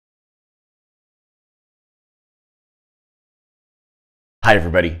Hi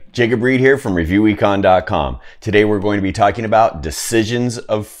everybody, Jacob Reed here from ReviewEcon.com. Today we're going to be talking about decisions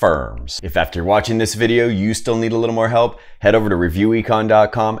of firms. If after watching this video you still need a little more help, head over to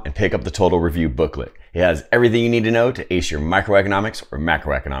ReviewEcon.com and pick up the Total Review booklet. It has everything you need to know to ace your microeconomics or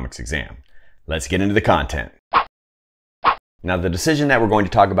macroeconomics exam. Let's get into the content. Now the decision that we're going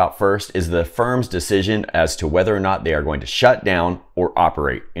to talk about first is the firm's decision as to whether or not they are going to shut down or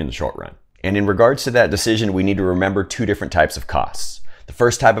operate in the short run. And in regards to that decision, we need to remember two different types of costs. The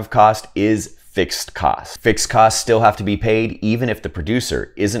first type of cost is fixed costs. Fixed costs still have to be paid even if the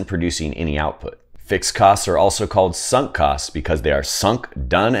producer isn't producing any output. Fixed costs are also called sunk costs because they are sunk,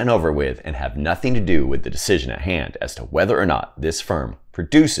 done, and over with and have nothing to do with the decision at hand as to whether or not this firm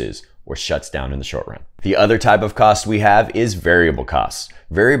produces or shuts down in the short run. The other type of cost we have is variable costs.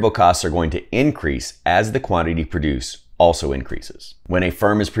 Variable costs are going to increase as the quantity produced also increases. When a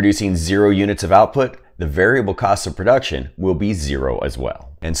firm is producing 0 units of output, the variable cost of production will be 0 as well.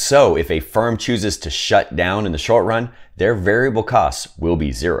 And so if a firm chooses to shut down in the short run, their variable costs will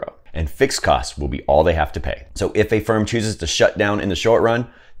be 0 and fixed costs will be all they have to pay. So if a firm chooses to shut down in the short run,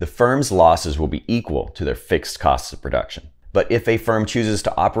 the firm's losses will be equal to their fixed costs of production. But if a firm chooses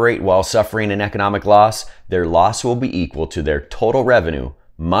to operate while suffering an economic loss, their loss will be equal to their total revenue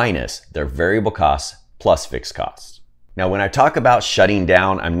minus their variable costs plus fixed costs. Now, when I talk about shutting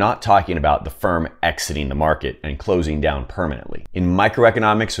down, I'm not talking about the firm exiting the market and closing down permanently. In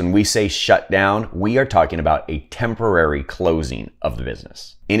microeconomics, when we say shut down, we are talking about a temporary closing of the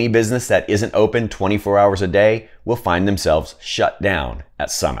business. Any business that isn't open 24 hours a day will find themselves shut down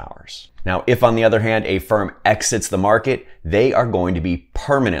at some hours. Now, if on the other hand, a firm exits the market, they are going to be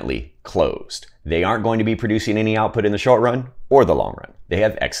permanently closed. They aren't going to be producing any output in the short run or the long run. They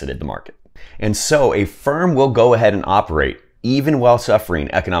have exited the market. And so a firm will go ahead and operate even while suffering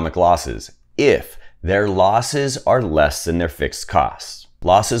economic losses if their losses are less than their fixed costs.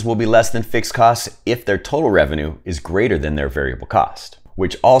 Losses will be less than fixed costs if their total revenue is greater than their variable cost,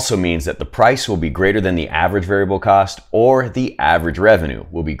 which also means that the price will be greater than the average variable cost or the average revenue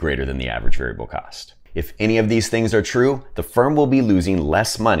will be greater than the average variable cost. If any of these things are true, the firm will be losing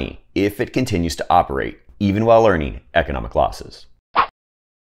less money if it continues to operate, even while earning economic losses.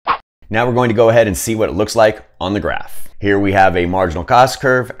 Now we're going to go ahead and see what it looks like on the graph. Here we have a marginal cost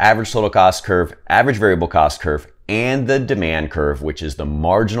curve, average total cost curve, average variable cost curve, and the demand curve, which is the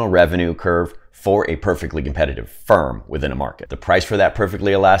marginal revenue curve for a perfectly competitive firm within a market. The price for that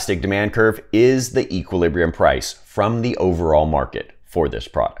perfectly elastic demand curve is the equilibrium price from the overall market for this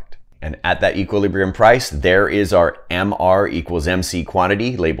product. And at that equilibrium price, there is our MR equals MC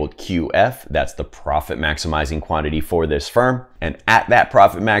quantity labeled QF. That's the profit maximizing quantity for this firm. And at that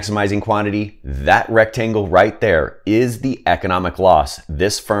profit maximizing quantity, that rectangle right there is the economic loss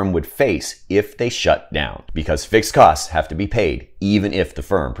this firm would face if they shut down, because fixed costs have to be paid even if the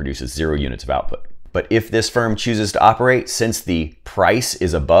firm produces 0 units of output. But if this firm chooses to operate, since the price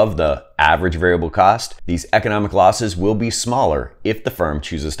is above the average variable cost, these economic losses will be smaller if the firm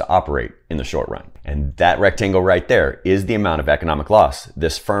chooses to operate in the short run. And that rectangle right there is the amount of economic loss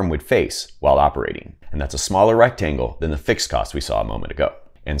this firm would face while operating. And that's a smaller rectangle than the fixed cost we saw a moment ago.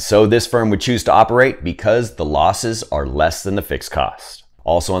 And so this firm would choose to operate because the losses are less than the fixed cost.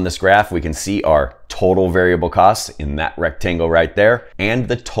 Also on this graph, we can see our total variable costs in that rectangle right there, and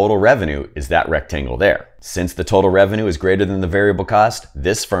the total revenue is that rectangle there. Since the total revenue is greater than the variable cost,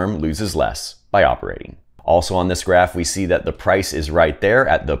 this firm loses less by operating. Also on this graph, we see that the price is right there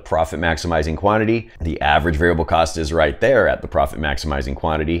at the profit maximizing quantity. The average variable cost is right there at the profit maximizing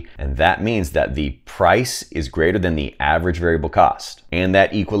quantity. And that means that the price is greater than the average variable cost. And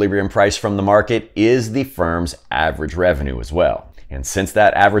that equilibrium price from the market is the firm's average revenue as well. And since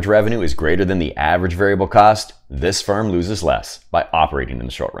that average revenue is greater than the average variable cost, this firm loses less by operating in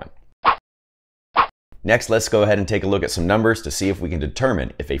the short run. Next, let's go ahead and take a look at some numbers to see if we can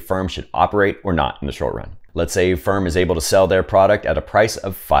determine if a firm should operate or not in the short run. Let's say a firm is able to sell their product at a price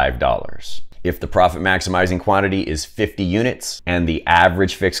of $5. If the profit maximizing quantity is 50 units and the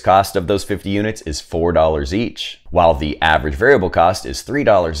average fixed cost of those 50 units is $4 each, while the average variable cost is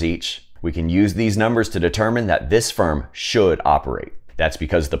 $3 each, we can use these numbers to determine that this firm should operate. That's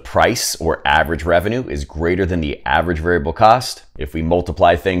because the price or average revenue is greater than the average variable cost. If we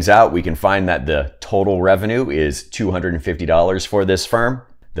multiply things out, we can find that the total revenue is $250 for this firm.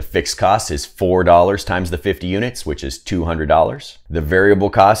 The fixed cost is $4 times the 50 units, which is $200. The variable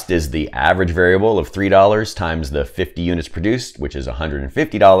cost is the average variable of $3 times the 50 units produced, which is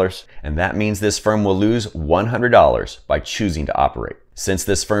 $150. And that means this firm will lose $100 by choosing to operate. Since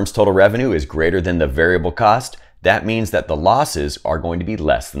this firm's total revenue is greater than the variable cost, that means that the losses are going to be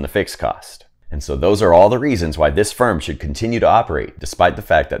less than the fixed cost. And so those are all the reasons why this firm should continue to operate despite the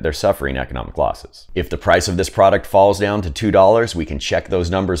fact that they're suffering economic losses. If the price of this product falls down to $2, we can check those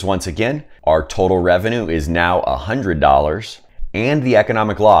numbers once again. Our total revenue is now $100 and the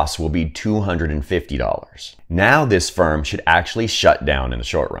economic loss will be $250. Now this firm should actually shut down in the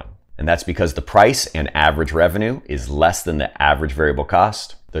short run. And that's because the price and average revenue is less than the average variable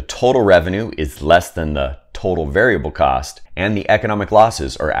cost. The total revenue is less than the total variable cost, and the economic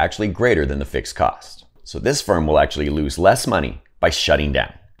losses are actually greater than the fixed cost. So this firm will actually lose less money by shutting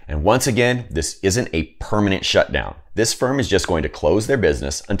down. And once again, this isn't a permanent shutdown. This firm is just going to close their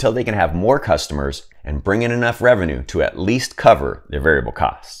business until they can have more customers and bring in enough revenue to at least cover their variable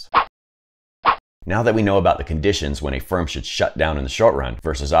costs. Now that we know about the conditions when a firm should shut down in the short run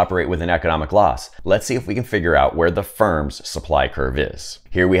versus operate with an economic loss, let's see if we can figure out where the firm's supply curve is.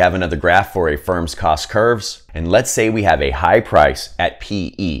 Here we have another graph for a firm's cost curves, and let's say we have a high price at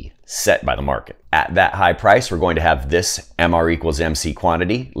PE set by the market. At that high price, we're going to have this MR equals MC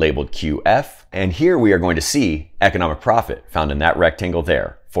quantity labeled QF, and here we are going to see economic profit found in that rectangle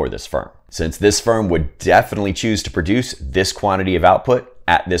there for this firm. Since this firm would definitely choose to produce this quantity of output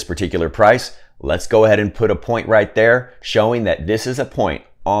at this particular price, let's go ahead and put a point right there showing that this is a point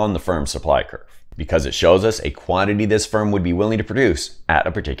on the firm's supply curve because it shows us a quantity this firm would be willing to produce at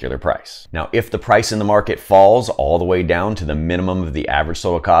a particular price. Now, if the price in the market falls all the way down to the minimum of the average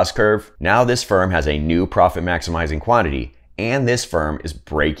total cost curve, now this firm has a new profit maximizing quantity and this firm is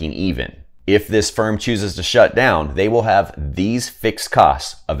breaking even. If this firm chooses to shut down, they will have these fixed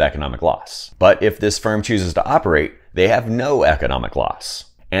costs of economic loss. But if this firm chooses to operate, they have no economic loss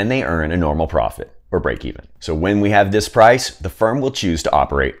and they earn a normal profit or break even. So when we have this price, the firm will choose to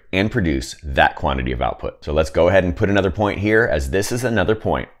operate and produce that quantity of output. So let's go ahead and put another point here, as this is another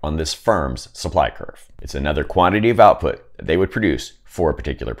point on this firm's supply curve. It's another quantity of output that they would produce for a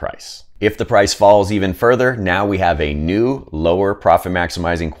particular price. If the price falls even further, now we have a new lower profit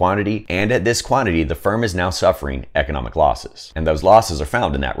maximizing quantity, and at this quantity, the firm is now suffering economic losses. And those losses are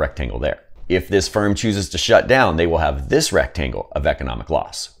found in that rectangle there. If this firm chooses to shut down, they will have this rectangle of economic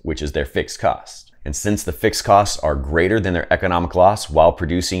loss, which is their fixed cost. And since the fixed costs are greater than their economic loss while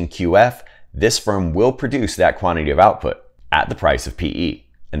producing QF, this firm will produce that quantity of output at the price of PE.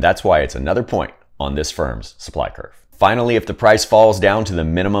 And that's why it's another point on this firm's supply curve. Finally, if the price falls down to the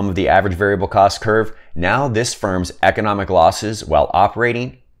minimum of the average variable cost curve, now this firm's economic losses while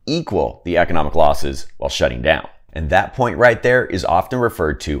operating equal the economic losses while shutting down. And that point right there is often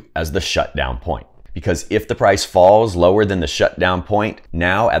referred to as the shutdown point. Because if the price falls lower than the shutdown point,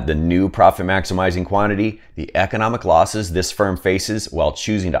 now at the new profit maximizing quantity, the economic losses this firm faces while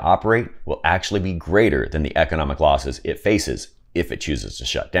choosing to operate will actually be greater than the economic losses it faces if it chooses to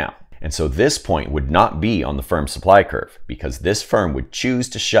shut down. And so this point would not be on the firm's supply curve because this firm would choose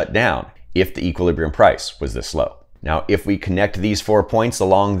to shut down if the equilibrium price was this low. Now, if we connect these 4 points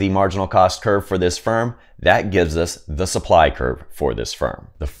along the marginal cost curve for this firm, that gives us the supply curve for this firm.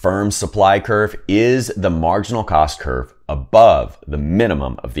 The firm's supply curve is the marginal cost curve above the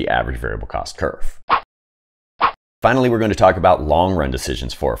minimum of the average variable cost curve. Finally, we're going to talk about long-run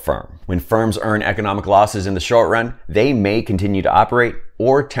decisions for a firm. When firms earn economic losses in the short run, they may continue to operate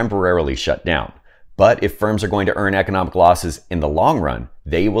or temporarily shut down. But if firms are going to earn economic losses in the long run,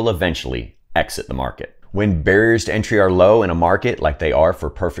 they will eventually exit the market. When barriers to entry are low in a market like they are for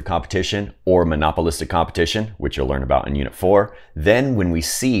perfect competition or monopolistic competition, which you'll learn about in Unit 4, then when we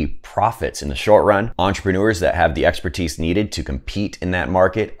see profits in the short run, entrepreneurs that have the expertise needed to compete in that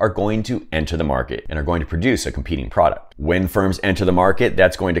market are going to enter the market and are going to produce a competing product. When firms enter the market,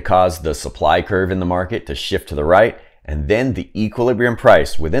 that's going to cause the supply curve in the market to shift to the right, and then the equilibrium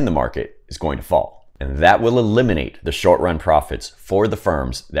price within the market is going to fall. And that will eliminate the short-run profits for the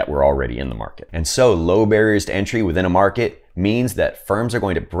firms that were already in the market. And so low barriers to entry within a market means that firms are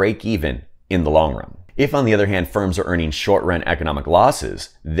going to break even in the long run. If, on the other hand, firms are earning short-run economic losses,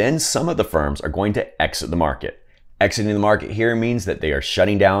 then some of the firms are going to exit the market. Exiting the market here means that they are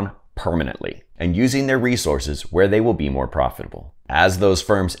shutting down permanently and using their resources where they will be more profitable. As those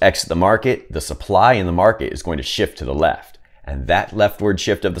firms exit the market, the supply in the market is going to shift to the left. And that leftward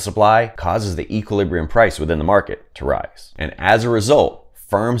shift of the supply causes the equilibrium price within the market to rise. And as a result,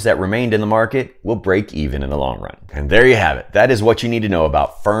 firms that remained in the market will break even in the long run. And there you have it. That is what you need to know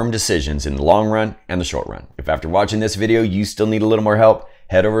about firm decisions in the long run and the short run. If after watching this video you still need a little more help,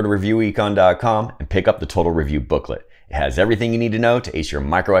 head over to reviewecon.com and pick up the Total Review booklet. It has everything you need to know to ace your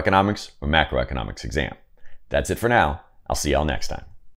microeconomics or macroeconomics exam. That's it for now. I'll see y'all next time.